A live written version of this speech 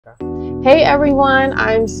Hey everyone,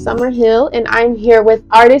 I'm Summer Hill and I'm here with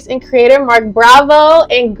artist and creator Marc Bravo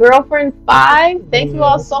and girlfriend 5. Thank you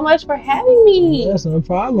all so much for having me. Yes, no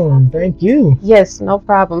problem. Thank you. Yes, no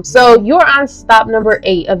problem. So you're on stop number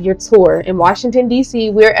 8 of your tour in Washington, D.C.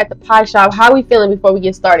 We're at the Pie Shop. How are we feeling before we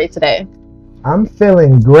get started today? I'm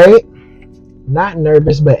feeling great. Not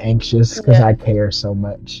nervous, but anxious because I care so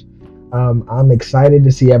much. I'm excited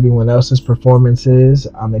to see everyone else's performances.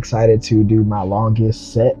 I'm excited to do my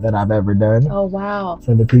longest set that I've ever done. Oh, wow.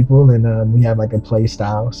 For the people, and we have like a play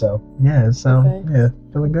style. So yeah,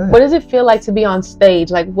 feeling good. What does it feel like to be on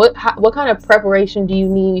stage? Like what kind of preparation do you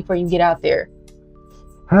need before you get out there?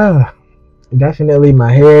 Definitely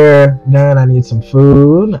my hair done. I need some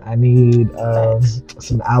food. I need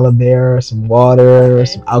some aloe vera, some water,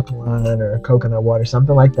 some alkaline or coconut water,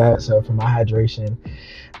 something like that. So for my hydration,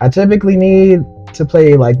 I typically need to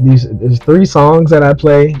play like these. There's 3 songs that I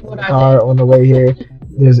play in the car on the way here.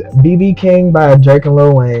 There's BB King by Drake and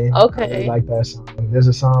Lil Wayne. Okay. I really like that song. There's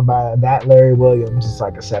a song by That Larry Williams. It's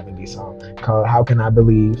like a 70s song called How Can I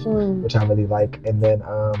Believe, which I really like. And then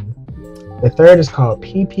the third is called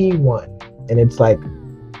PP1. And it's like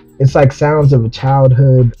sounds of a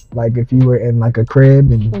childhood, like if you were in like a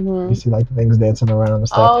crib and you see like things dancing around and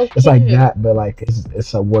stuff. Oh, it's like that, but like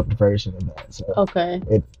it's a warped version of that. So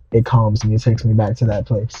it calms me. It takes me back to that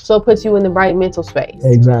place. So it puts you in the right mental space.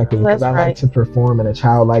 Exactly. Because That's I like to perform in a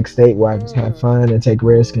childlike state where I just have fun and take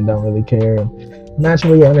risks and don't really care. And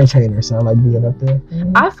naturally an entertainer, so I like being up there.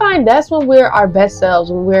 I find that's when we're our best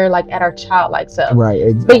selves, when we're like at our childlike self. Right,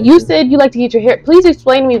 exactly. But you said you like to get your hair. Please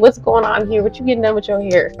explain to me what's going on here. What you getting done with your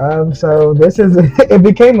hair? So this is it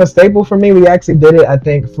became a staple for me. We actually did it, I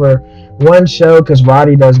think, for one show because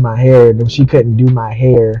Roddy does my hair and she couldn't do my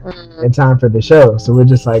hair in time for the show. So we're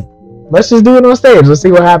just like, let's just do it on stage. Let's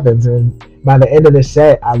see what happens. And by the end of the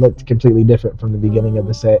set, I looked completely different from the beginning of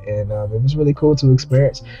the set, and it was really cool to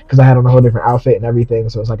experience because I had on a whole different outfit and everything.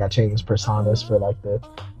 So it's like I changed personas for like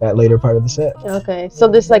that later part of the set. Okay, so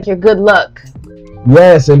this is like your good luck.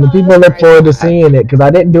 Yes, and the people look forward to seeing it because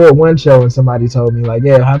I didn't do it one show and somebody told me like,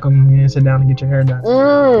 yeah, how come you didn't sit down and get your hair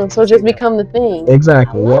done? So just become the thing.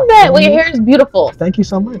 Exactly. I love that. Well, your hair is beautiful. Thank you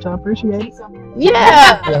so much. I appreciate it.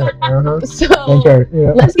 Yeah. So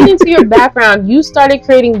let's get into your background. You started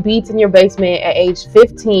creating beats in your basement at age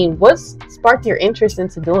 15. What sparked your interest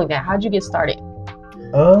into doing that? How'd you get started?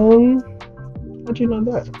 How'd you know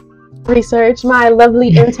that? Research. My lovely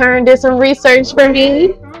intern did some research for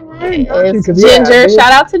me. It's Ginger.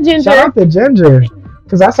 Shout out to Ginger. Shout out to Ginger.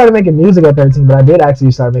 Because I started making music at 13, but I did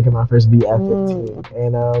actually start making my first beat at 15.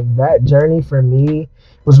 And that journey for me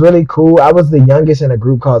was really cool. I was the youngest in a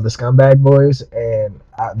group called the Scumbag Boys, and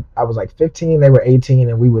I was like 15, they were 18,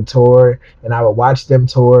 and we would tour, and I would watch them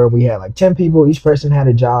tour. We had like 10 people, each person had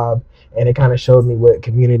a job, and it kind of showed me what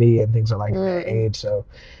community and things are like at that age. So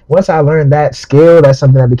once I learned that skill, that's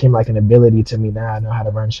something that became like an ability to me. Now I know how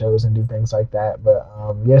to run shows and do things like that. But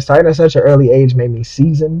starting at such an early age made me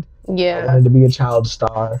seasoned. I wanted to be a child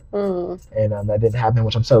star, and that didn't happen,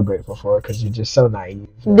 which I'm so grateful for because you're just so naive.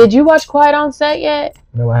 Did you watch Quiet on Set yet?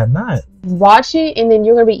 No, I have not. Watch it, and then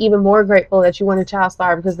you're gonna be even more grateful that you weren't a child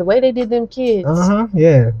star because the way they did them kids,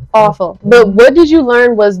 awful. But what did you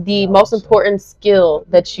learn was the most important skill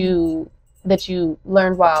that you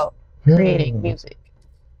learned while creating music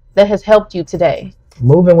that has helped you today?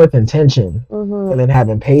 Moving with intention, and then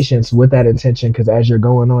having patience with that intention, because as you're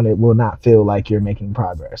going on, it will not feel like you're making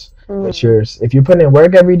progress. But if you're putting in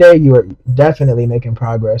work every day, you are definitely making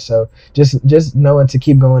progress. So just knowing to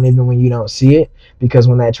keep going even when you don't see it, because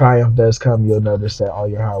when that triumph does come, you'll notice that all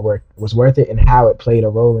your hard work was worth it and how it played a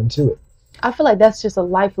role into it. I feel like that's just a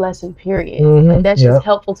life lesson, period. Like that's just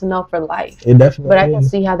helpful to know for life. It definitely But I can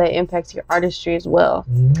see how that impacts your artistry as well.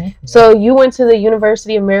 So you went to the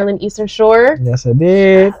University of Maryland Eastern Shore. Yes, I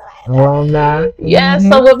did. Alumni. Yeah,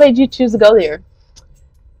 so what made you choose to go there?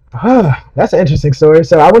 That's an interesting story.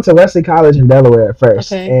 So I went to Wesley College in Delaware at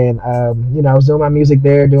first, and I was doing my music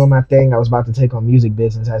there, doing my thing. I was about to take on music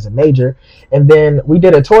business as a major, and then we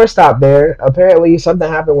did a tour stop there. Apparently, something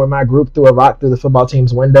happened where my group threw a rock through the football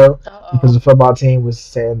team's window because the football team was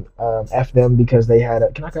saying "f them" because they had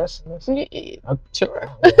a. Can I cuss? Sure.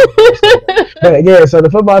 But yeah, so the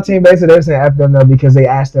football team basically they were saying "f them" though because they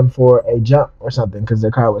asked them for a jump or something because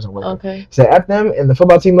their car wasn't working. So "f them" and the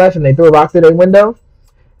football team left, and they threw a rock through their window.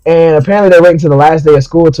 And apparently they're waiting until the last day of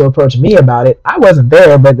school to approach me about it. I wasn't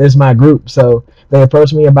there, but it's my group. So they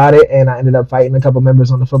approached me about it, and I ended up fighting a couple members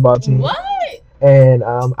on the football team. What? And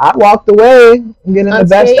I walked away getting the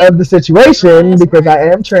best of the situation because I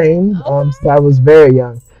am trained. So I was very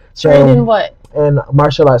young. Trained in what? And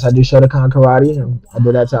martial arts, I do Shotokan karate, and I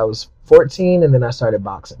did that till I was 14, and then I started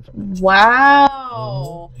boxing.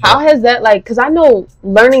 Wow. How has that, like, because I know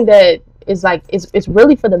learning that is like, it's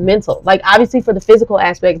really for the mental, like obviously for the physical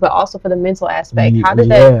aspect, but also for the mental aspect. How did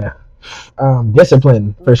that?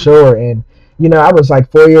 Discipline for sure. And I was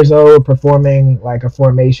like 4 years old performing like a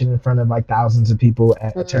formation in front of like thousands of people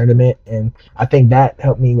at a tournament, and I think that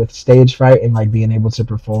helped me with stage fright and like being able to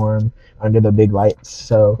perform under the big lights.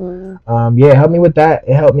 So it helped me with that.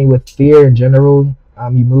 It helped me with fear in general.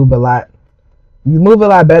 You move a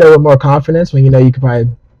lot better with more confidence when you could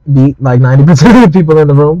probably beat like 90% of the people in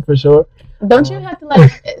the room for sure. Don't you have to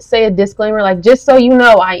like say a disclaimer, like, just so you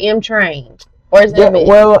know I am trained? Or is that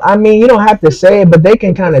well, I mean, you don't have to say it, but they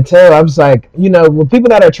can kind of tell. I was like, with people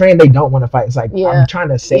that are trained, they don't want to fight. It's like, I'm trying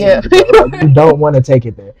to say it, like, you don't want to take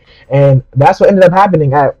it there. And that's what ended up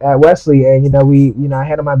happening at Wesley. And, I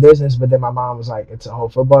handled my business, but then my mom was like, it's a whole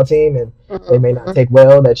football team, and they may not take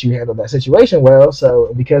well that you handled that situation well.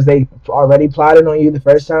 So because they already plotted on you the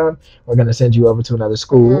first time, we're going to send you over to another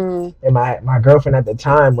school. And my girlfriend at the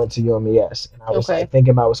time went to UMES. And I was like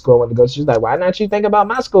thinking about what school I wanted to go to. She was like, why not you think about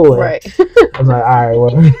my school? And right. I was like, all right,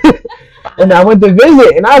 well. And I went to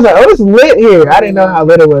visit, and I was like, oh, it's lit here. I didn't know how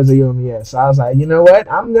lit it was at UMES. So I was like, you know what?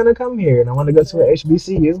 I'm going to come here, and I want to go to an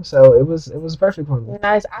HBCU. So it was perfect for me.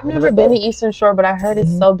 Nice. I've never been to Eastern Shore, but I heard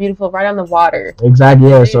it's so beautiful, right on the water.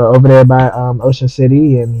 Exactly, yeah. So over there by Ocean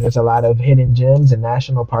City, and there's a lot of hidden gems and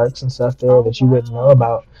national parks and stuff there that you wouldn't know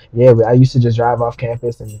about. Yeah, I used to just drive off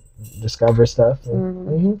campus and discover stuff.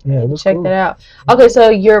 And, yeah, it was Check cool. that out. Okay, so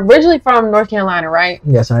you're originally from North Carolina, right?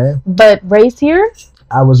 Yes, I am. But raised here?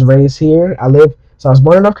 I was raised here. I was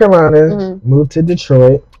born in North Carolina, moved to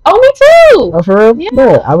Detroit. Oh, me too. Oh, for real?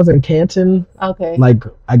 Yeah. I was in Canton. Okay. Like,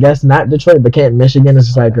 I guess not Detroit, but Canton, Michigan is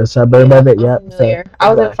just like a suburb of it. Yep. So,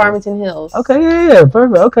 I was in Farmington Hills. Okay, yeah,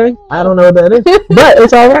 perfect. Okay. I don't know what that is, but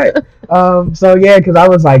it's all right. So yeah, because I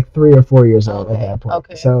was like 3 or 4 years old at that point.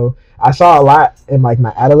 Okay. So I saw a lot in like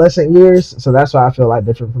my adolescent years. So that's why I feel like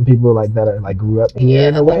different from people like that are like grew up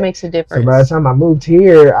here. Yeah, that makes a difference. So by the time I moved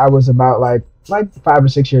here, I was about like 5 or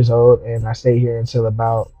 6 years old, and I stayed here until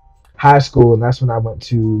about high school, and that's when I went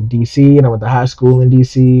to DC, and I went to high school in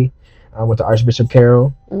DC. I went to Archbishop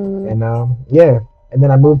Carroll, and and then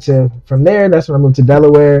I moved from there. That's when I moved to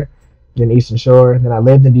Delaware, then Eastern Shore. And then I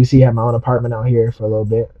lived in DC, had my own apartment out here for a little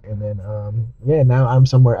bit, and then now I'm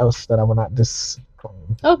somewhere else that I will not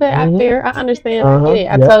disclaim. Okay, I understand. I get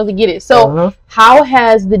it. I totally get it. So, how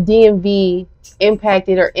has the DMV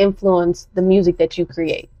impacted or influenced the music that you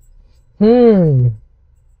create?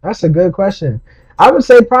 That's a good question. I would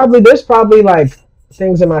say there's probably like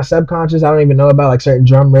things in my subconscious I don't even know about, like certain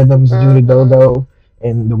drum rhythms, do the go-go,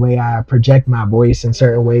 and the way I project my voice in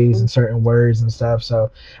certain ways and certain words and stuff.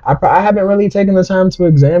 So I haven't really taken the time to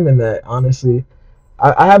examine that, honestly.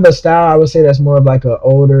 I have a style, I would say, that's more of like an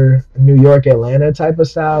older New York, Atlanta type of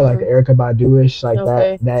style, like Erykah Badu-ish, like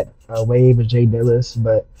that wave of Jay Dillis.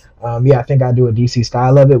 But I think I do a DC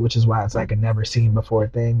style of it, which is why it's like a never seen before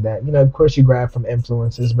thing that, of course you grab from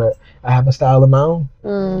influences, but I have a style of my own.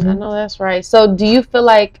 I know that's right. So do you feel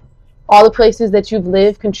like all the places that you've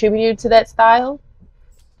lived contributed to that style?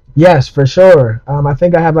 Yes, for sure. I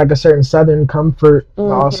think I have like a certain Southern comfort, but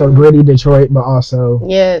also gritty Detroit, but also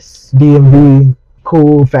DMV,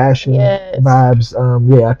 cool fashion vibes.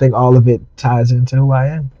 I think all of it ties into who I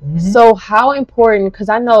am. So how important, because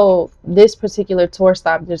I know this particular tour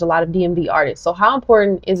stop, there's a lot of DMV artists. So how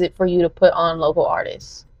important is it for you to put on local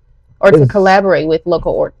artists or to collaborate with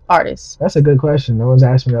local artists? That's a good question. No one's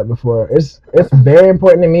asked me that before. It's very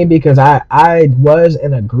important to me because I was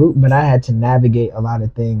in a group, but I had to navigate a lot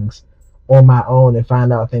of things on my own and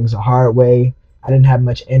find out things the hard way. I didn't have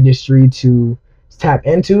much industry to tap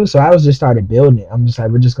into, so I was just started building it. I'm just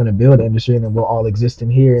like, we're just going to build an industry, and then we'll all exist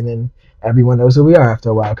in here, and then everyone knows who we are after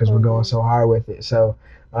a while because we're going so hard with it. So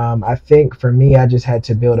I think for me, I just had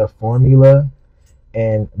to build a formula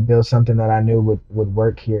and build something that I knew would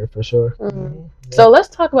work here for sure. So let's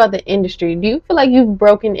talk about the industry. Do you feel like you've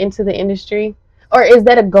broken into the industry, or is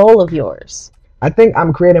that a goal of yours? I think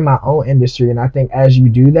I'm creating my own industry, and I think as you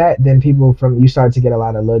do that, then you start to get a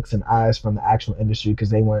lot of looks and eyes from the actual industry because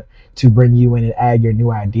they want to bring you in and add your new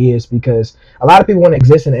ideas, because a lot of people want to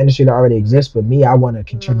exist in the industry that already exists, but me, I want to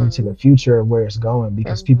contribute to the future of where it's going,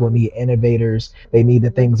 because people need innovators. They need the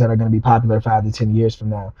things that are going to be popular 5 to 10 years from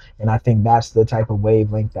now, and I think that's the type of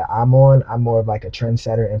wavelength that I'm on. I'm more of like a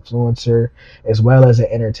trendsetter, influencer, as well as an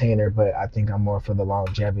entertainer, but I think I'm more for the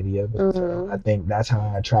longevity of it. So I think that's how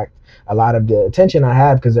I attract a lot of the attention I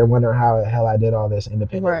have, because they're wondering how the hell I did all this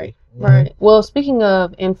independently. Right. Well, speaking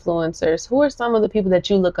of influencers, who are some of the people that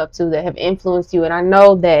you look up to that have influenced you? And I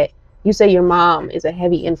know that You say your mom is a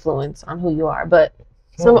heavy influence on who you are, but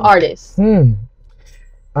some artists. Some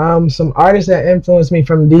artists that influenced me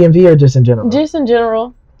from DMV or just in general? Just in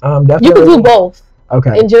general. Definitely. You can do both.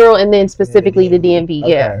 Okay. In general, and then specifically the DMV.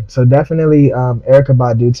 Okay. Yeah. So definitely, Erykah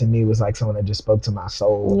Badu to me was like someone that just spoke to my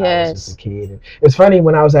soul when I was just a kid. And it's funny,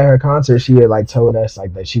 when I was at her concert, she had like told us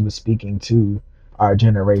like that she was speaking to our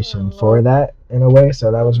generation for that in a way.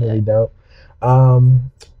 So that was really dope.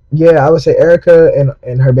 Yeah, I would say Erykah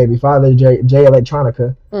and her baby father, Jay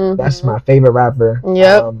Electronica. That's my favorite rapper.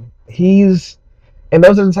 Yep. And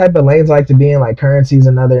those are the type of lanes I like to be in. Like Currency's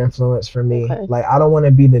another influence for me. Okay. Like I don't want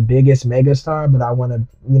to be the biggest mega star, but I want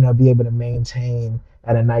to, be able to maintain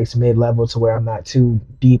at a nice mid level to where I'm not too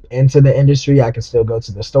deep into the industry. I can still go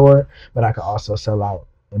to the store, but I can also sell out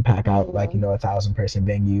and pack out like 1,000-person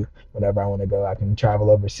venue whenever I want to go. I can travel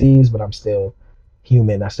overseas, but I'm still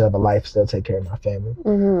human. I still have a life. Still take care of my family.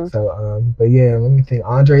 So, but yeah, let me think.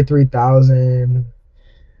 Andre 3000.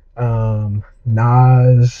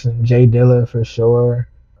 Nas, Jay Dilla for sure.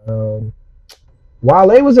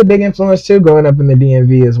 Wale was a big influence too, growing up in the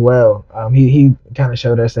DMV as well. He kind of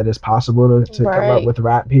showed us that it's possible to come up with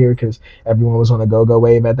rap here because everyone was on a go-go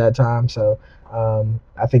wave at that time. So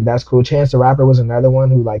I think that's cool. Chance the Rapper was another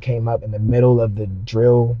one who like came up in the middle of the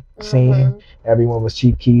drill scene. Everyone was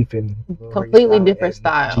Chief Keef and completely different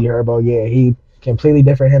style. G Herbo, yeah, he completely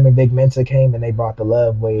different. Him and Big Menta came and they brought the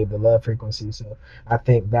love wave, the love frequency. So I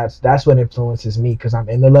think that's what influences me because I'm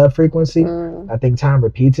in the love frequency. I think time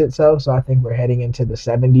repeats itself. So I think we're heading into the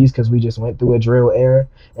 70s because we just went through a drill era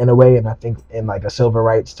in a way, and I think in like a civil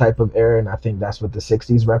rights type of era, and I think that's what the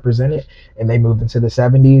 60s represented, and they moved into the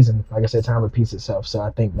 70s, and like I said, time repeats itself. So I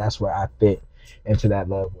think that's where I fit into that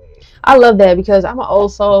love wave. I love that because I'm an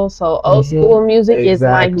old soul, so old school music is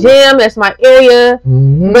my jam. That's my area.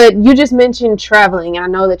 But you just mentioned traveling. I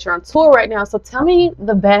know that you're on tour right now, so tell me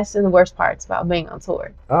the best and the worst parts about being on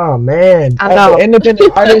tour. Oh man, I know. As an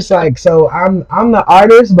independent artist, like, so I'm the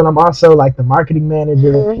artist, but I'm also like the marketing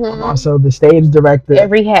manager. I'm also the stage director.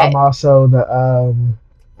 Every hat. I'm also the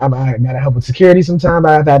I gotta help with security sometimes.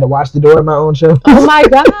 I've had to watch the door of my own show. Oh my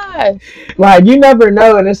god! Like you never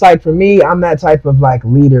know, and it's like for me, I'm that type of like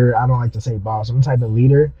leader. I don't like to say boss. I'm the type of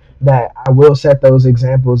leader that I will set those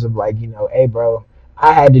examples of like, hey bro,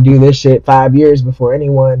 I had to do this shit 5 years before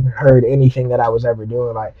anyone heard anything that I was ever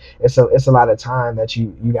doing. Like it's a lot of time that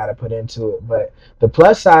you got to put into it. But the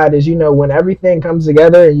plus side is, when everything comes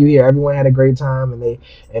together and you hear everyone had a great time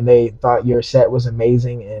and they thought your set was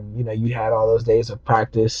amazing and you had all those days of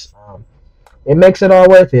practice. It makes it all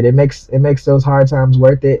worth it. It makes those hard times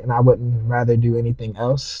worth it, and I wouldn't rather do anything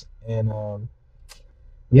else. And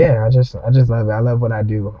yeah, I just love it. I love what I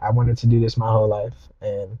do. I wanted to do this my whole life,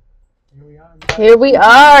 and here we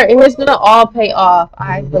are, and it's gonna all pay off.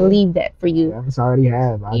 I believe that for you. Yeah, it's already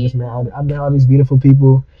have. I've met all these beautiful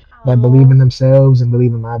people that believe in themselves and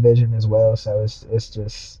believe in my vision as well. So it's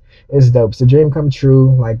dope. It's a dream come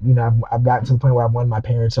true. Like, I've gotten to the point where I've won my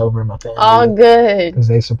parents over and my family. Oh, good. Because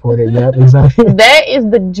they support it. Yep, exactly. That is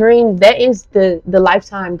the dream. That is the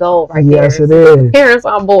lifetime goal. Right yes, it is. Parents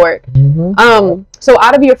on board. So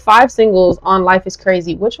out of your 5 singles on Life is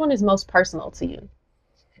Crazy, which one is most personal to you?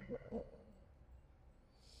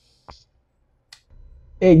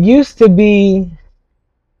 It used to be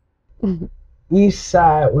East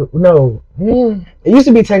Side. No. It used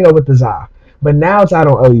to be Tango with the Za. But now it's I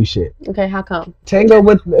Don't Owe You Shit. Okay, how come? Tango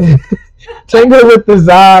with the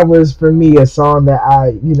Za was for me a song that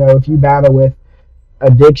if you battle with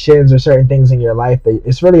addictions or certain things in your life,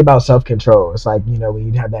 it's really about self-control. It's like,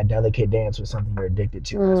 when you have that delicate dance with something you're addicted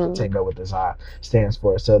to. That's what Tango with the Za stands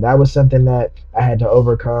for. So that was something that I had to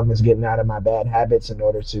overcome, is getting out of my bad habits in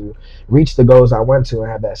order to reach the goals I want to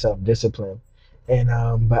and have that self-discipline. And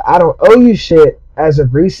but I Don't Owe You Shit, as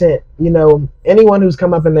of recent, anyone who's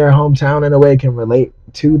come up in their hometown in a way can relate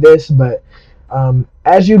to this, but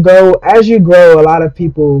as you grow, a lot of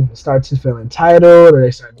people start to feel entitled, or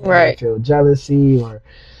they start to feel jealousy, or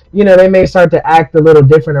they may start to act a little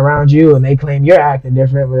different around you, and they claim you're acting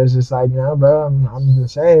different, but it's just like, bro, I'm the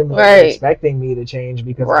same. They're expecting me to change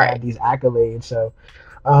because I have these accolades. So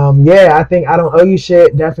yeah, I think I Don't Owe You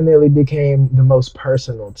Shit definitely became the most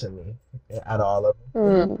personal to me out of all of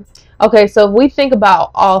them. Okay, so if we think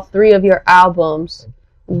about all 3 of your albums,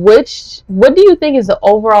 what do you think is the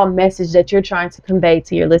overall message that you're trying to convey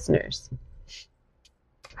to your listeners?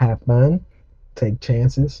 Have fun, take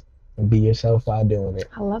chances, and be yourself while doing it.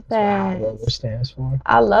 I love that. That's what it stands for.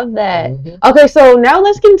 I love that. Okay, so now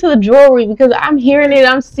let's get into the jewelry, because I'm hearing it,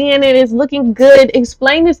 I'm seeing it, it's looking good.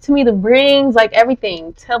 Explain this to me, the rings, like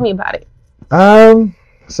everything. Tell me about it.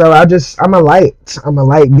 So I'm a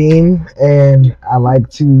light beam, and I like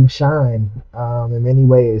to shine in many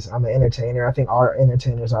ways. I'm an entertainer. I think all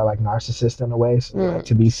entertainers are like narcissists in a way, so they like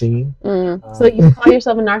to be seen. So you call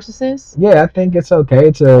yourself a narcissist? Yeah, I think it's okay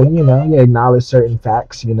to acknowledge certain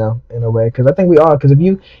facts, in a way, because I think we all. Because if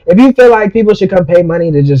you feel like people should come pay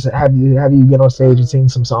money to just have you get on stage and sing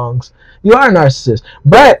some songs, you are a narcissist.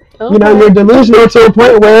 But you're delusional to a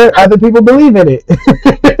point where other people believe in it.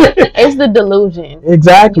 It's the delusion.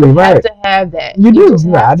 Exactly, you right. Have to have that. You do.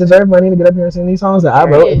 Yeah, I deserve money to get up here and sing these songs that I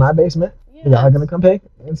wrote in my basement. Yes. Y'all are gonna come pay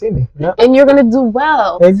and see me. Yep. And you're gonna do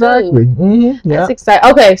well. Exactly. Mm-hmm. Yeah. That's exciting.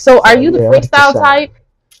 Okay, so are you the freestyle type?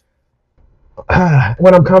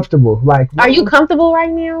 When I'm comfortable, like. Are you comfortable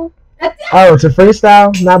right now? Oh, to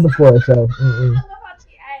freestyle? Not before, so.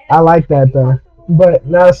 I like that though. But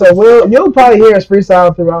no, so you'll probably hear us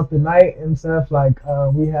freestyle throughout the night and stuff. Like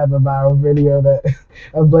we have a viral video that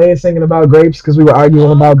of Blaze singing about grapes because we were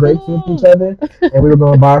arguing about grapes with each other, and we were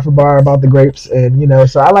going bar for bar about the grapes, and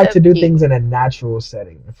so I like to do things in a natural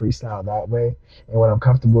setting, freestyle that way, and when I'm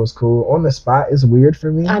comfortable, it's cool. On the spot is weird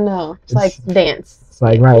for me. I know it's like dance. It's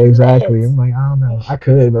like right, exactly. I'm like I don't know, I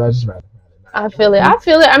could, but I just rather. I feel it.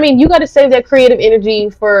 I mean, you got to save that creative energy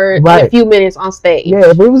for a few minutes on stage. Yeah,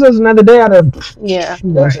 if it was just another day, I'd have. Yeah.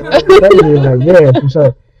 For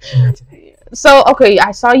sure. So, okay,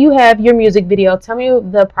 I saw you have your music video. Tell me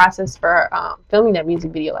the process for filming that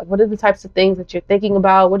music video. Like, what are the types of things that you're thinking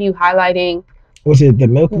about? What are you highlighting? Was it the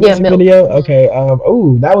Milk music video? Okay.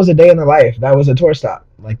 That was a day in the life. That was a tour stop,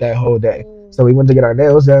 like that whole day. So we went to get our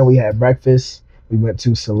nails done. We had breakfast. We went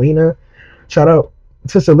to Selena. Shout out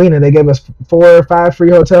to Selena. They gave us 4 or 5 free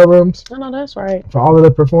hotel rooms. Oh no, that's right. For all of the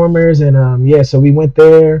performers, and so we went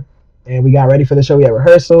there and we got ready for the show. We had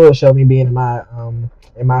rehearsal. It showed me being in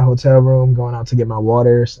my hotel room, going out to get my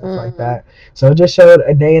water, stuff like that. So it just showed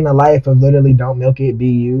a day in the life of literally don't milk it, be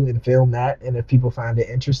you, and film that. And if people find it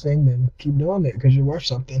interesting, then keep doing it because you're worth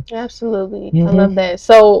something. Absolutely. I love that.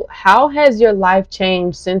 So how has your life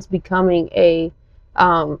changed since becoming a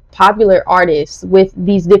popular artists with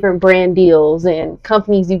these different brand deals and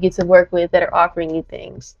companies you get to work with that are offering you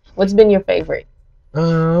things? What's been your favorite?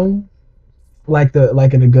 Like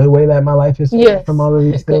in a good way that my life is from all of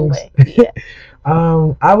these things. Yeah.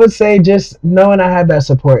 I would say just knowing I have that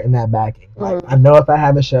support and that backing. Like I know if I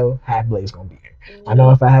have a show, Half Blaze gonna be here. I know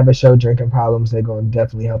if I have a show, Drinking Problems, they're gonna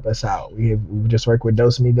definitely help us out. We just worked with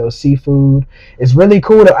Dos Migos Seafood. It's really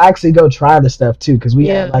cool to actually go try the stuff too, because we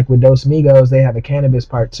had like with Dos Migos, they have a cannabis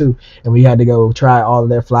part too, and we had to go try all of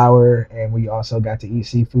their flower, and we also got to eat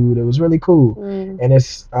seafood. It was really cool, and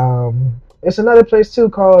it's another place too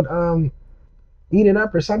called Eat It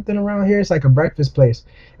Up or something around here. It's like a breakfast place,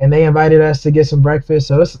 and they invited us to get some breakfast.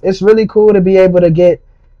 So it's really cool to be able to get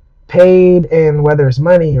paid, and whether it's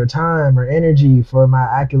money or time or energy for my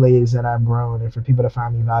accolades that I've grown, and for people to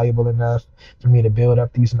find me valuable enough for me to build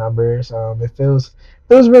up these numbers. It feels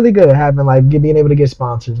really good having being able to get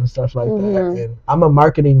sponsors and stuff like that. And I'm a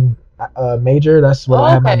marketing major. That's what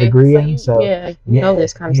I have my degree in. So you know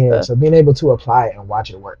this kind of stuff. So being able to apply it and watch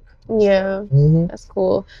it work. Yeah, that's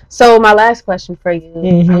cool. So my last question for you.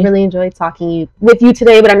 I really enjoyed talking with you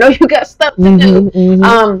today, but I know you got stuff to do.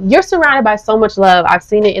 You're surrounded by so much love. I've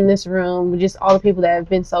seen it in this room, just all the people that have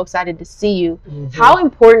been so excited to see you. How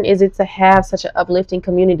important is it to have such an uplifting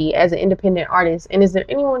community as an independent artist? And is there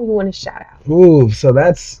anyone you want to shout out? Ooh, so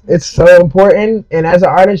it's so important. And as an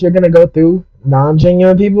artist, you're gonna go through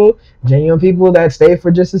non-genuine people, genuine people that stay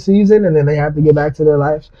for just a season and then they have to get back to their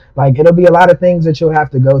lives. Like it'll be a lot of things that you'll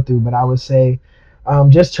have to go through, but I would say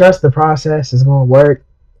just trust the process. It's going to work.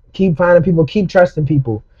 Keep finding people, keep trusting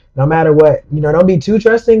people no matter what. Don't be too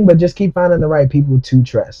trusting, but just keep finding the right people to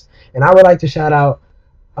trust. And I would like to shout out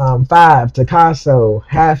 5, Takaso,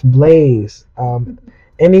 Half Blaze,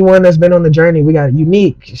 anyone that's been on the journey. We got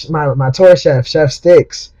Unique, my tour chef, Chef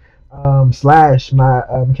Sticks, Slash, my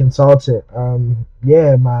consultant,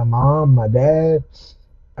 my mom, my dad,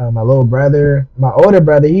 my little brother, my older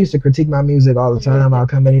brother. He used to critique my music all the time. I'll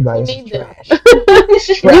come in, he'd be like, "It's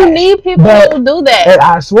trash." You need people who do that. And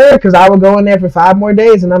I swear, because I would go in there for 5 more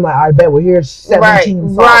days, and I'm like, I bet we'll hear 17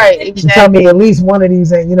 songs. Right, exactly. You tell me at least one of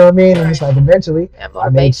these ain't, you know what I mean? And it's like eventually, I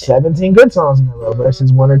made 17 good songs in a row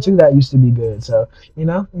versus 1 or 2 that used to be good. So,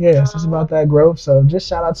 it's just about that growth. So just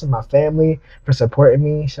shout out to my family for supporting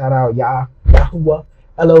me. Shout out Yahuwah,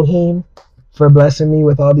 Elohim, for blessing me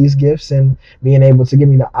with all these gifts and being able to give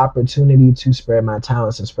me the opportunity to spread my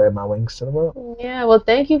talents and spread my wings to the world. Yeah, well,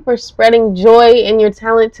 thank you for spreading joy in your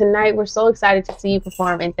talent tonight. We're so excited to see you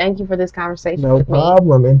perform, and thank you for this conversation. No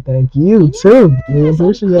problem, and thank you too. We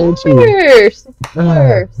appreciate you. Of course.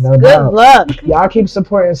 No Good doubt. luck. Y'all keep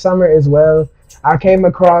supporting Sommer as well. I came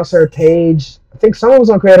across her page. I think someone was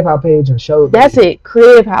on Creative House page and showed That's me. it.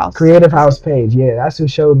 Creative House. Creative House page. Yeah, that's who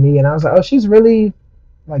showed me, and I was like, oh, she's really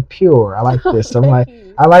like pure. I like this. I'm like,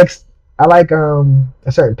 I like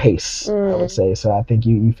a certain pace. I would say. So I think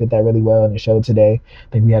you fit that really well, and it showed today. I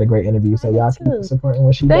think we had a great interview. So y'all keep supporting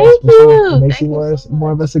what she does. Thank you. Make see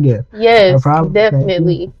more of us again. Yes, no problem.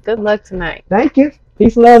 Definitely. Good luck tonight. Thank you.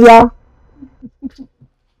 Peace and love, y'all.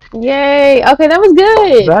 Yay. Okay, that was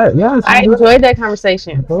good. Yes, I enjoyed that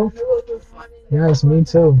conversation. Cool. Yes, me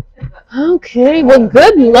too. Okay, well,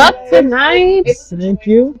 good luck tonight. Thank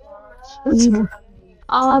you.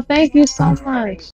 Oh, thank you so much.